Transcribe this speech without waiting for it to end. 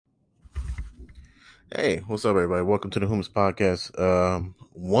Hey, what's up, everybody? Welcome to the Whomst podcast.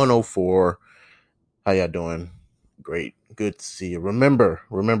 104. How y'all doing? Great, good to see you. Remember,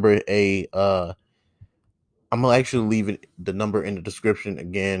 I'm gonna actually leave the number in the description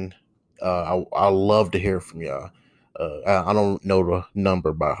again. I love to hear from y'all. I don't know the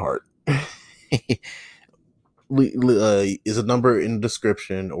number by heart. Is a number in the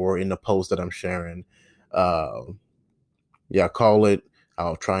description or in the post that I'm sharing. Uh, yeah, call it.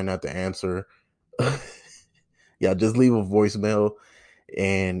 I'll try not to answer. Yeah, just leave a voicemail.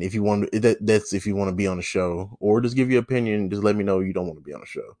 And if you want that's if you want to be on the show, or just give your opinion, just let me know you don't want to be on the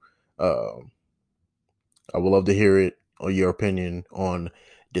show. I would love to hear it or your opinion on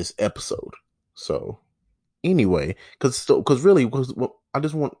this episode. So anyway, because really, because I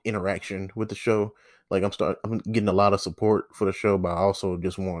just want interaction with the show. Like I'm getting a lot of support for the show, but I also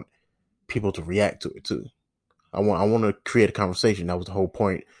just want people to react to it too. I want to create a conversation. That was the whole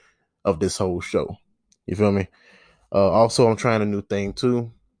point of this whole show. You feel me? Also, I'm trying a new thing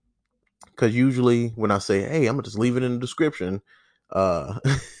too. Because usually when I say, "Hey, I'm gonna just leave it in the description," uh,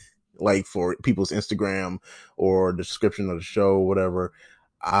 like for people's Instagram or the description of the show, whatever,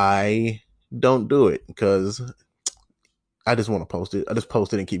 I don't do it because I just want to post it. I just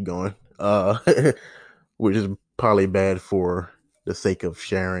post it and keep going, which is probably bad for the sake of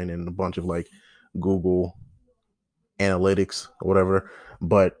sharing and a bunch of like Google analytics or whatever.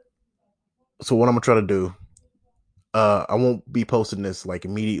 But so what I'm gonna try to do, I won't be posting this like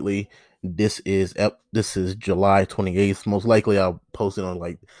immediately. This is July 28th. Most likely I'll post it on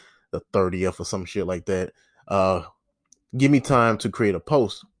like the 30th or some shit like that. Uh Give me time to create a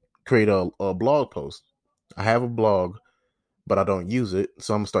blog post. I have a blog, but I don't use it.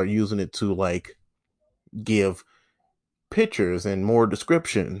 So I'm gonna start using it to like give pictures and more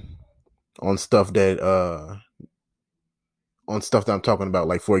description on stuff that I'm talking about.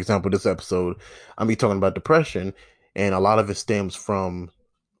 Like for example, this episode, I'm be talking about depression, and a lot of it stems from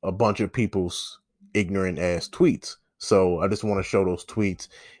a bunch of people's ignorant ass tweets. So I just want to show those tweets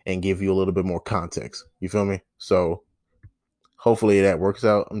and give you a little bit more context. You feel me? So hopefully that works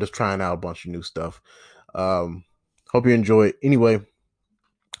out. I'm just trying out a bunch of new stuff. Um, Hope you enjoy it. Anyway,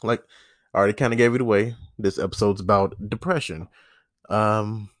 like I already kind of gave it away. This episode's about depression.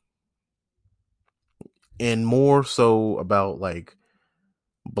 Um, and more so about like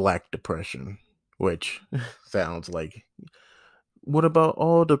black depression, which sounds like what about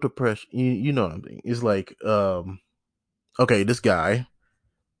all the depression? You know what I mean? It's like, okay, this guy.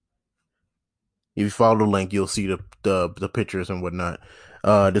 If you follow the link, you'll see the pictures and whatnot.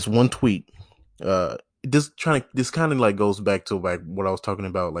 This one tweet. This kind of like goes back to like what I was talking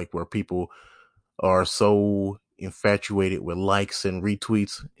about, like where people are so infatuated with likes and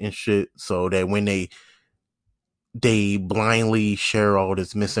retweets and shit, so that when they blindly share all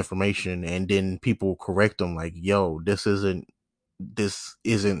this misinformation, and then people correct them like, "Yo, this isn't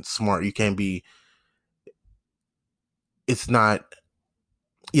smart. You can't be. It's not.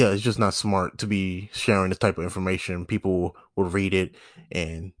 Yeah, it's just not smart to be sharing this type of information. People will read it,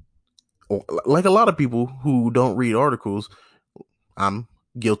 and like a lot of people who don't read articles, I'm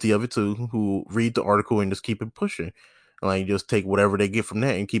guilty of it too, who read the article and just keep it pushing. Like just take whatever they get from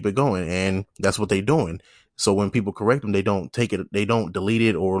that and keep it going. And that's what they're doing. So when people correct them, they don't take it, they don't delete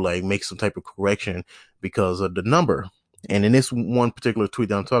it or like make some type of correction because of the number. And in this one particular tweet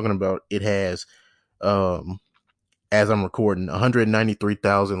that I'm talking about, it has, um, as I'm recording,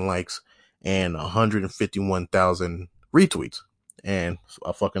 193,000 likes and 151,000 retweets, and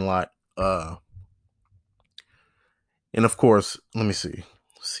a fucking lot. And of course, let me see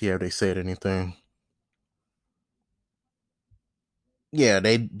if they said anything. Yeah,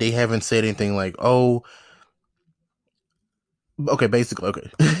 they haven't said anything like, oh, okay, basically, okay.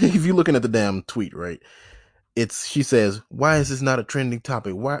 If you're looking at the damn tweet, right? She says, why is this not a trending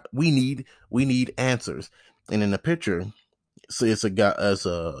topic? Why we need answers. And in the picture, so it's a guy as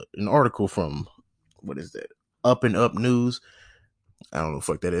an article from, what is that? Up and Up News. I don't know what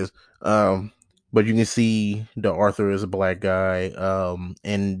the fuck that is. Um, but you can see the author is a black guy.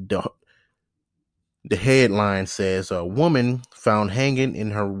 And the headline says a woman found hanging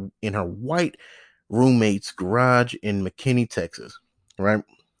in her white roommate's garage in McKinney, Texas. Right?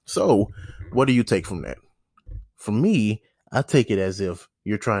 So, what do you take from that? For me, I take it as if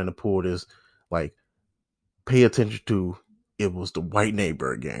you're trying to pull this, like, pay attention to, it was the white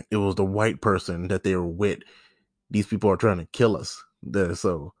neighbor again. It was the white person that they were with. These people are trying to kill us.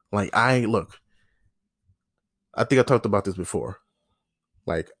 So, like, I think I talked about this before.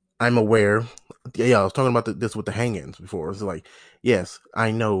 Like, I'm aware. Yeah, I was talking about this with the hang-ins before. It's like, yes,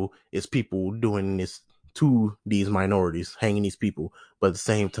 I know it's people doing this to these minorities, hanging these people, but at the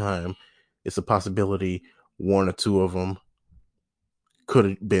same time, it's a possibility one or two of them could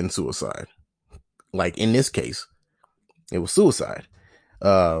have been suicide. Like in this case, it was suicide.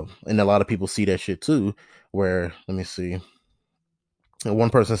 And a lot of people see that shit too. Where let me see, and one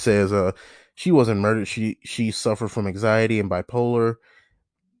person says, she wasn't murdered. She suffered from anxiety and bipolar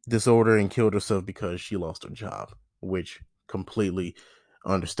disorder and killed herself because she lost her job, which completely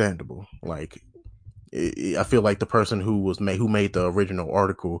understandable. Like I feel like the person who made the original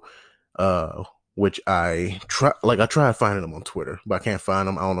article, uh, which I tried finding him on Twitter, but I can't find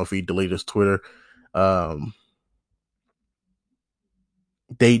him. I don't know if he deleted his Twitter. Um,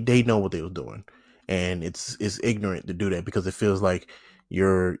 they know what they was doing, and it's ignorant to do that because it feels like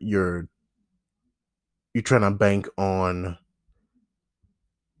you're you're trying to bank on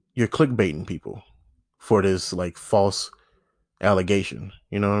you're clickbaiting people for this like false allegation.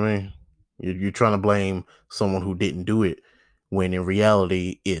 You know what I mean? You're trying to blame someone who didn't do it when in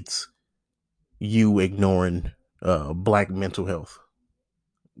reality it's you ignoring black mental health.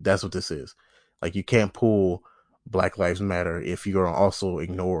 That's what this is. Like you can't pull Black Lives Matter if you're also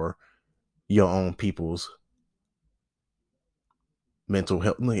ignore your own people's mental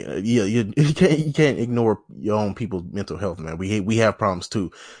health. Yeah, you can't ignore your own people's mental health, man. We have problems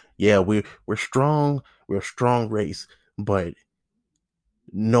too. Yeah, we're strong. We're a strong race, but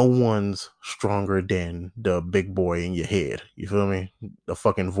no one's stronger than the big boy in your head. You feel me? The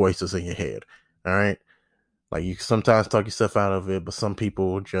fucking voices in your head. All right. Like you sometimes talk yourself out of it, but some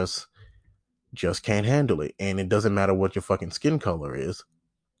people just can't handle it, and it doesn't matter what your fucking skin color is.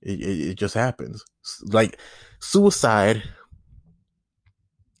 It just happens. Like suicide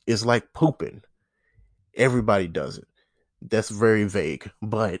is like pooping. Everybody does it. That's very vague,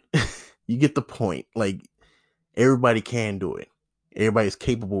 but you get the point. Like everybody can do it. Everybody's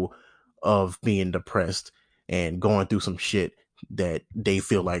capable of being depressed and going through some shit that they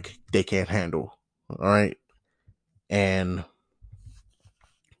feel like they can't handle. All right. And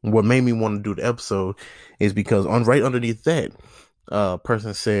what made me want to do the episode is because on right underneath that,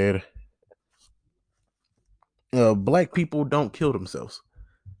 person said, black people don't kill themselves.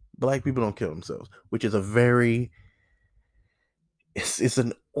 Black people don't kill themselves, which is a very, it's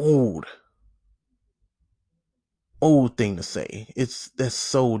an old thing to say. That's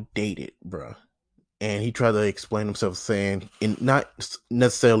so dated, bruh. And he tried to explain himself saying, in not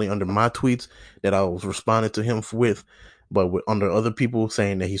necessarily under my tweets that I was responding to him with, but under other people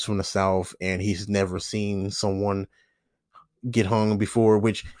saying that he's from the South and he's never seen someone get hung before,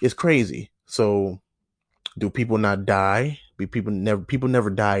 which is crazy. So do people not die? People never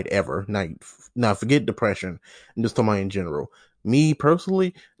died ever. Now forget depression. I'm just talking about in general. Me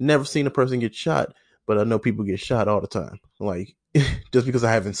personally, never seen a person get shot, but I know people get shot all the time. Like just because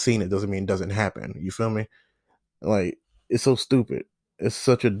I haven't seen it doesn't mean it doesn't happen. You feel me? Like it's so stupid. It's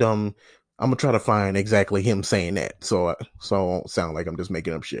such a dumb. I'm gonna try to find exactly him saying that, so I won't sound like I'm just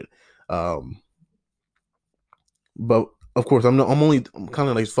making up shit. Um, but of course, I'm kind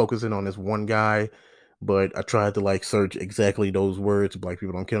of like focusing on this one guy, but I tried to like search exactly those words. Black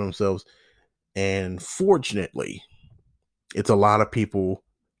people don't kill themselves, and fortunately, it's a lot of people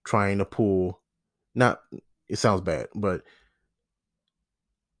trying to pull. Not, it sounds bad, but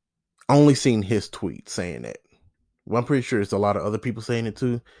I only seen his tweet saying that. Well, I'm pretty sure it's a lot of other people saying it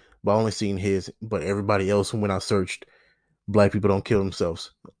too, but I only seen his. But everybody else, when I searched "Black people don't kill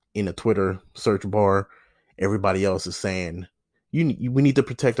themselves" in the Twitter search bar, everybody else is saying we need to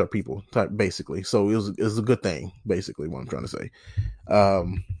protect our people, basically. So it was a good thing, basically. What I'm trying to say.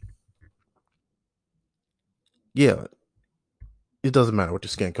 Um, yeah, it doesn't matter what your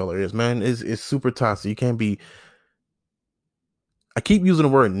skin color is, man. It's super toxic. You can't be. I keep using the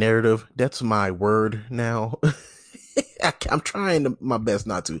word narrative. That's my word now. I'm trying my best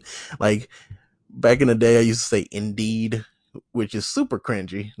not to. Like back in the day, I used to say Indeed, which is super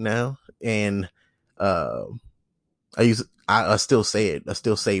cringy now, and uh, I still say it. I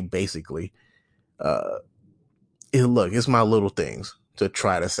still say basically. Uh, it's my little things to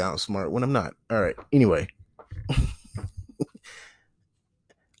try to sound smart when I'm not. All right. Anyway,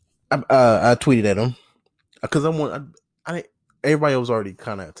 I tweeted at him because I everybody was already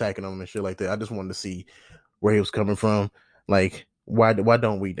kind of attacking him and shit like that. I just wanted to see where he was coming from. Like, why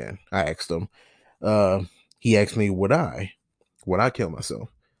don't we then? I asked him. Uh, he asked me, would I kill myself?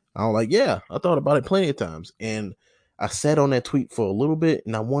 I was like, yeah, I thought about it plenty of times. And I sat on that tweet for a little bit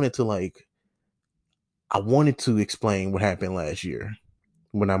and I wanted to explain what happened last year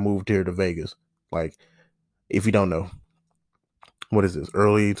when I moved here to Vegas. Like, if you don't know, what is this?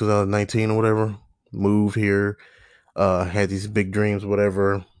 Early 2019 or whatever. Moved here, had these big dreams,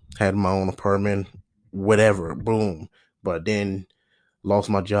 whatever, had my own apartment, whatever, boom. But then lost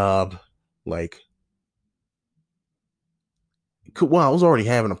my job, Like, well, I was already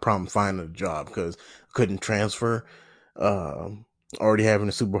having a problem finding a job because I couldn't transfer. Um, Already having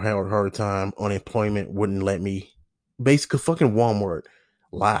a super hard time. Unemployment wouldn't let me. Basically, fucking Walmart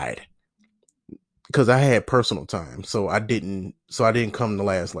lied because I had personal time, so I didn't come the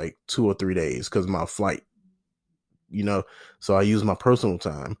last like 2 or 3 days because my flight, you know. So I used my personal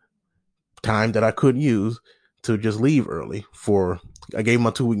time that I could use to just leave early. For I gave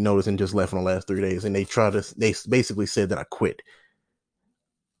my 2 week notice and just left in the last 3 days, and they basically said that I quit.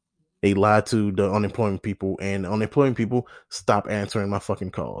 They lied to the unemployment people, and the unemployment people stopped answering my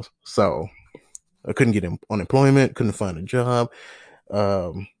fucking calls. So I couldn't get unemployment, couldn't find a job.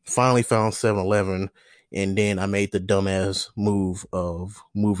 Finally found 7-Eleven, and then I made the dumbass move of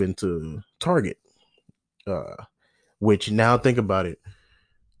moving to Target. Uh, which now think about it,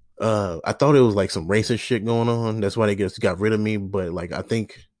 I thought it was like some racist shit going on. That's why they just got rid of me. But like, I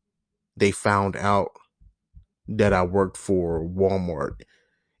think they found out that I worked for Walmart,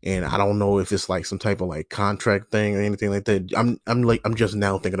 and I don't know if it's like some type of like contract thing or anything like that. I'm just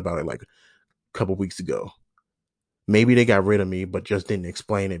now thinking about it like a couple weeks ago. Maybe they got rid of me, but just didn't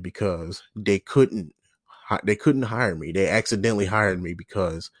explain it because they couldn't hire me. They accidentally hired me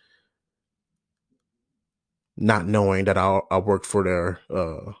because not knowing that I worked for their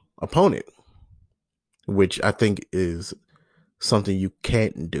opponent, which I think is something you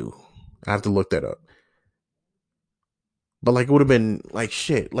can't do. I have to look that up. But like, it would have been like,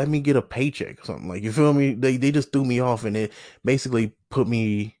 shit, let me get a paycheck or something. Like, you feel me? They just threw me off, and it basically put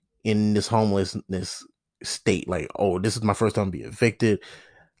me in this homelessness state. Like, oh, this is my first time being evicted.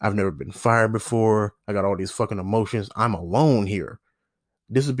 I've never been fired before. I got all these fucking emotions. I'm alone here.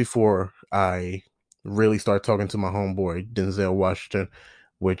 This is before I really start talking to my homeboy Denzel Washington,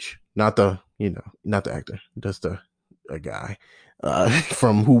 which not the actor, just a guy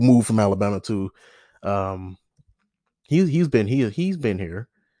from who moved from Alabama to um he's been here,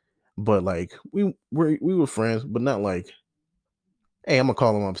 but like we were friends, but not like, hey, I'm gonna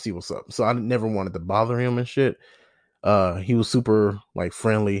call him up see what's up. So I never wanted to bother him and shit. He was super like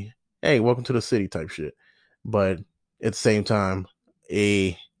friendly, hey, welcome to the city type shit. But at the same time,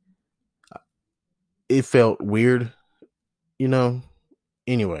 a it felt weird, you know.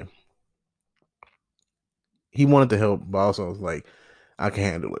 Anyway, he wanted to help, but also was like, I can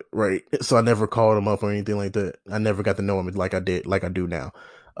handle it, right? So I never called him up or anything like that. I never got to know him like I do now.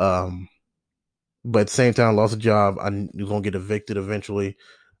 Um, but at the same time, lost a job. I was gonna get evicted eventually.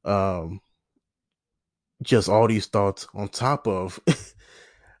 Um, just all these thoughts on top of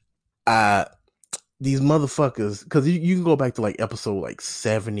I these motherfuckers, because you can go back to like episode like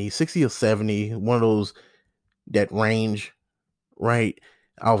 70, 60 or 70, one of those that range, right?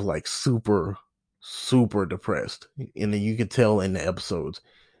 I was like super depressed, and then you could tell in the episodes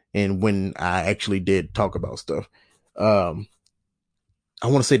and when I actually did talk about stuff. um I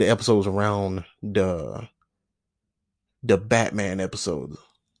want to say the episodes around the Batman episodes.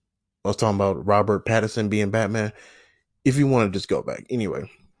 I was talking about Robert Pattinson being Batman. If you want to just go back, anyway,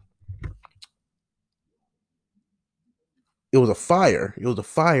 it was a fire. It was a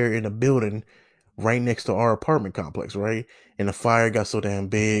fire in a building right next to our apartment complex, right? And the fire got so damn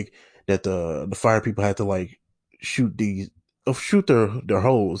big that the fire people had to like shoot their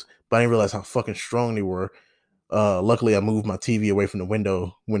hose, but I didn't realize how fucking strong they were. Luckily I moved my TV away from the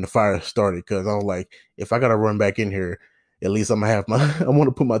window when the fire started, because I was like, if I gotta run back in here, at least I'm gonna have my I want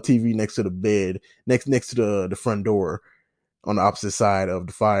to put my TV next to the bed, next to the front door on the opposite side of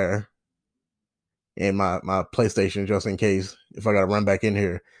the fire, and my PlayStation, just in case if I gotta run back in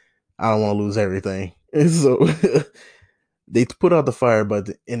here, I don't want to lose everything. And so they put out the fire, but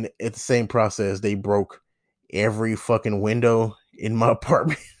in at the same process, they broke every fucking window in my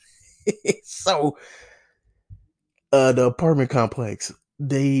apartment. So the apartment complex,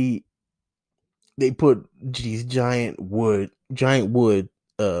 they put these giant wood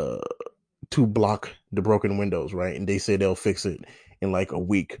uh to block the broken windows, right? And they say they'll fix it in like a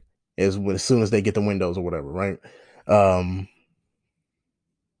week, as soon as they get the windows or whatever, right? Um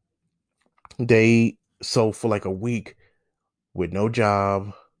they so for like a week with no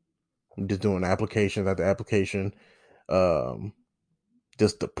job, just doing applications after application, um,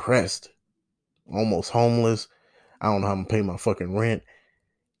 just depressed, almost homeless. I don't know how I'm gonna pay my fucking rent.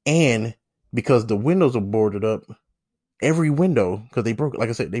 And because the windows are boarded up, every window, because they broke, like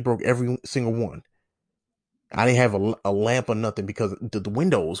I said, they broke every single one. I didn't have a lamp or nothing because the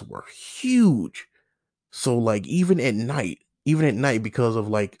windows were huge. So like even at night, because of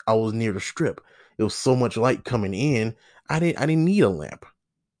like I was near the strip, it was so much light coming in. I didn't need a lamp.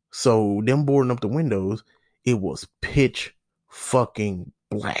 So them boarding up the windows, it was pitch fucking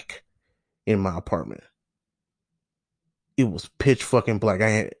black. in my apartment. It was pitch fucking black.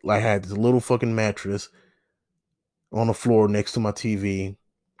 I had this little fucking mattress on the floor next to my TV.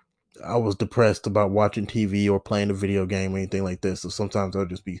 I was depressed about watching TV or playing a video game or anything like this. So sometimes I'll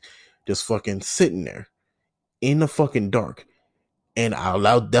just be just fucking sitting there in the fucking dark. And I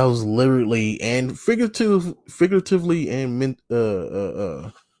allowed that was literally and figuratively and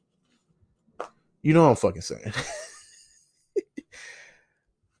you know what I'm fucking saying.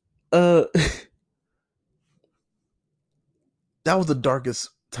 uh that was the darkest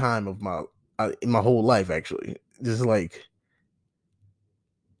time of my in my whole life actually. Just like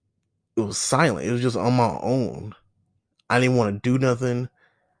it was silent. It was just on my own. I didn't want to do nothing.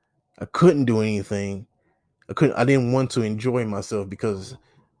 I couldn't do anything. I didn't want to enjoy myself because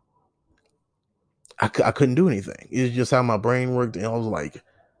I couldn't do anything. It's just how my brain worked, and I was like,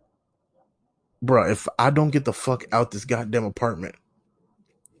 bro, if I don't get the fuck out this goddamn apartment,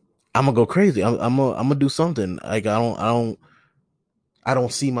 I'm gonna go crazy. I'm gonna do something. Like I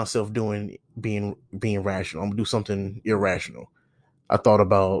don't see myself doing being rational. I'm gonna do something irrational. I thought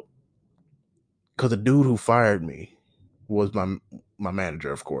about because the dude who fired me was my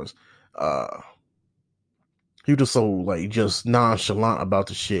manager, of course. Uh, he was just so like just nonchalant about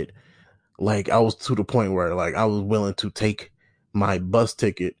the shit. Like I was to the point where like I was willing to take my bus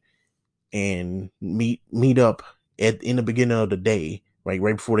ticket and meet up in the beginning of the day, like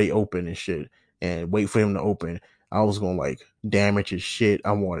right before they open and shit, and wait for him to open. I was gonna like damage his shit.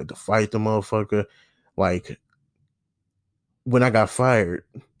 I wanted to fight the motherfucker. Like when I got fired,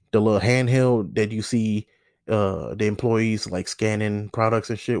 the little handheld that you see the employees like scanning products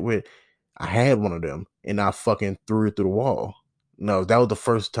and shit with, I had one of them and I fucking threw it through the wall. No, that was the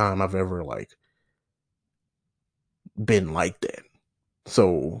first time I've ever like been like that.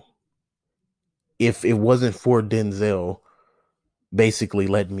 So if it wasn't for Denzel basically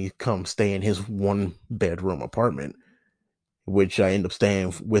letting me come stay in his one bedroom apartment, which I ended up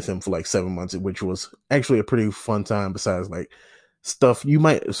staying with him for like 7 months, which was actually a pretty fun time. Besides, like stuff you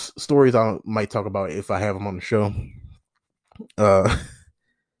might stories I might talk about if I have him on the show. Uh,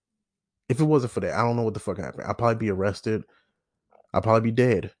 if it wasn't for that, I don't know what the fuck happened. I'd probably be arrested. I'd probably be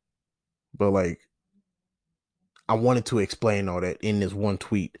dead. But like, I wanted to explain all that in this one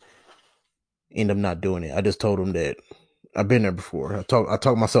tweet. End up not doing it. I just told him that I've been there before. I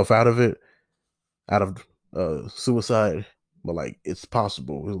talked myself out of it, out of suicide, but like it's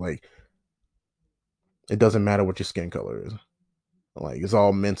possible. It's like it doesn't matter what your skin color is. Like it's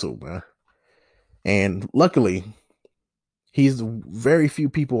all mental, man. And luckily, he's very few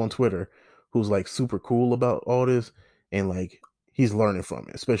people on Twitter who's like super cool about all this, and like he's learning from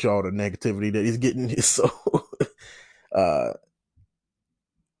it, especially all the negativity that he's getting. So, uh,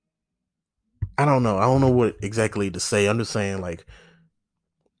 I don't know. I don't know what exactly to say. I'm just saying like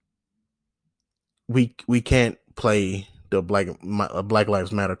we can't play the Black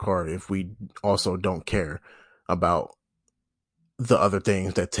Lives Matter card if we also don't care about the other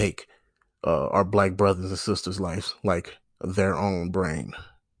things that take our black brothers and sisters' lives, like their own brain.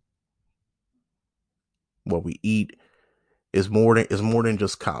 What we eat is more than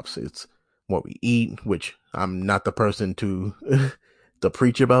just cops. It's what we eat, which I'm not the person to to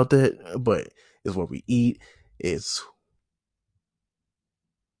preach about that, but it's what we eat. It's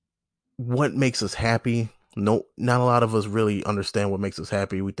what makes us happy. No, not a lot of us really understand what makes us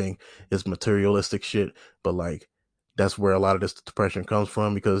happy. We think it's materialistic shit, but like that's where a lot of this depression comes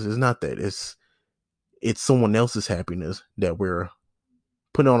from because it's not that. It's someone else's happiness that we're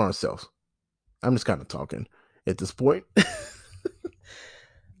putting on ourselves. I'm just kind of talking at this point.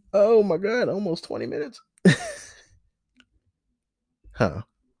 Oh my god, almost 20 minutes. Huh.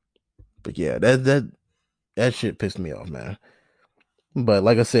 But yeah, that shit pissed me off, man. But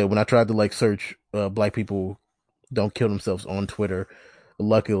like I said, when I tried to like search black people don't kill themselves on Twitter,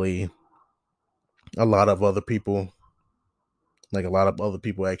 luckily a lot of other people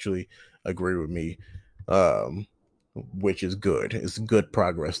actually agree with me. Um which is good. It's good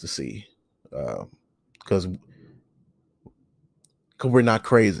progress to see. Cuz we're not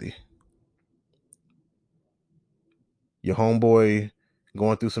crazy. Your homeboy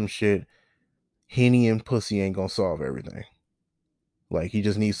going through some shit, Henny and pussy ain't going to solve everything. Like he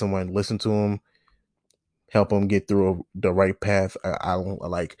just needs someone to listen to him, help him get through the right path. I don't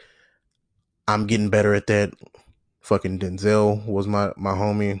like. I'm getting better at that. Fucking Denzel was my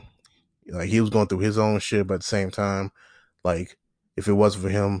homie. Like he was going through his own shit, but at the same time, like if it wasn't for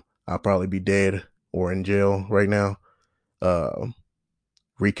him, I'd probably be dead or in jail right now. Uh,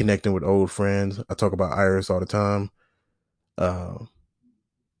 Reconnecting with old friends. I talk about Iris all the time. Uh,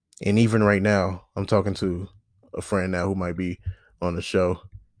 and even right now, I'm talking to a friend now who might be on the show.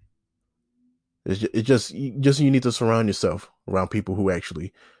 It's just you need to surround yourself around people who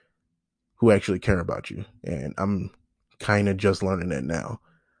actually care about you, and I'm kind of just learning that now.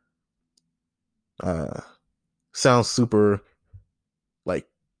 Uh, Sounds super like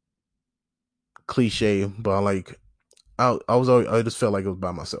cliche, but like I just felt like it was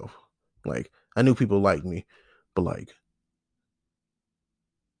by myself. Like I knew people liked me, but like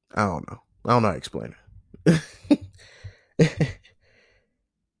I don't know. I don't know how to explain it.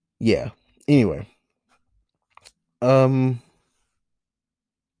 Yeah. Anyway, um,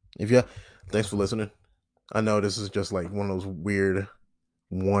 if you thanks for listening. I know this is just like one of those weird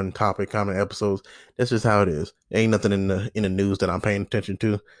one topic kind of episodes. That's just how it is. Ain't nothing in the news that I'm paying attention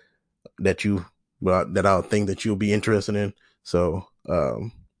to that you well that I'll think that you'll be interested in. So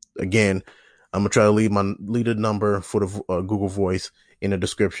again, I'm gonna try to leave a number for the Google Voice in the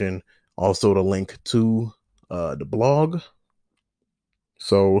description. Also, the link to the blog,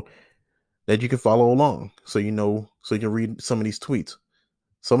 so that you can follow along. So you can read some of these tweets.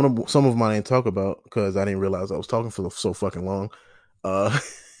 Some of them I didn't talk about because I didn't realize I was talking for so fucking long. Uh,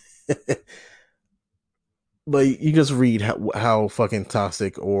 but you just read how fucking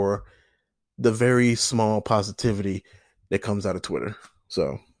toxic or the very small positivity that comes out of Twitter.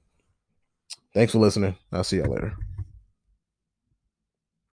 So thanks for listening. I'll see y'all later.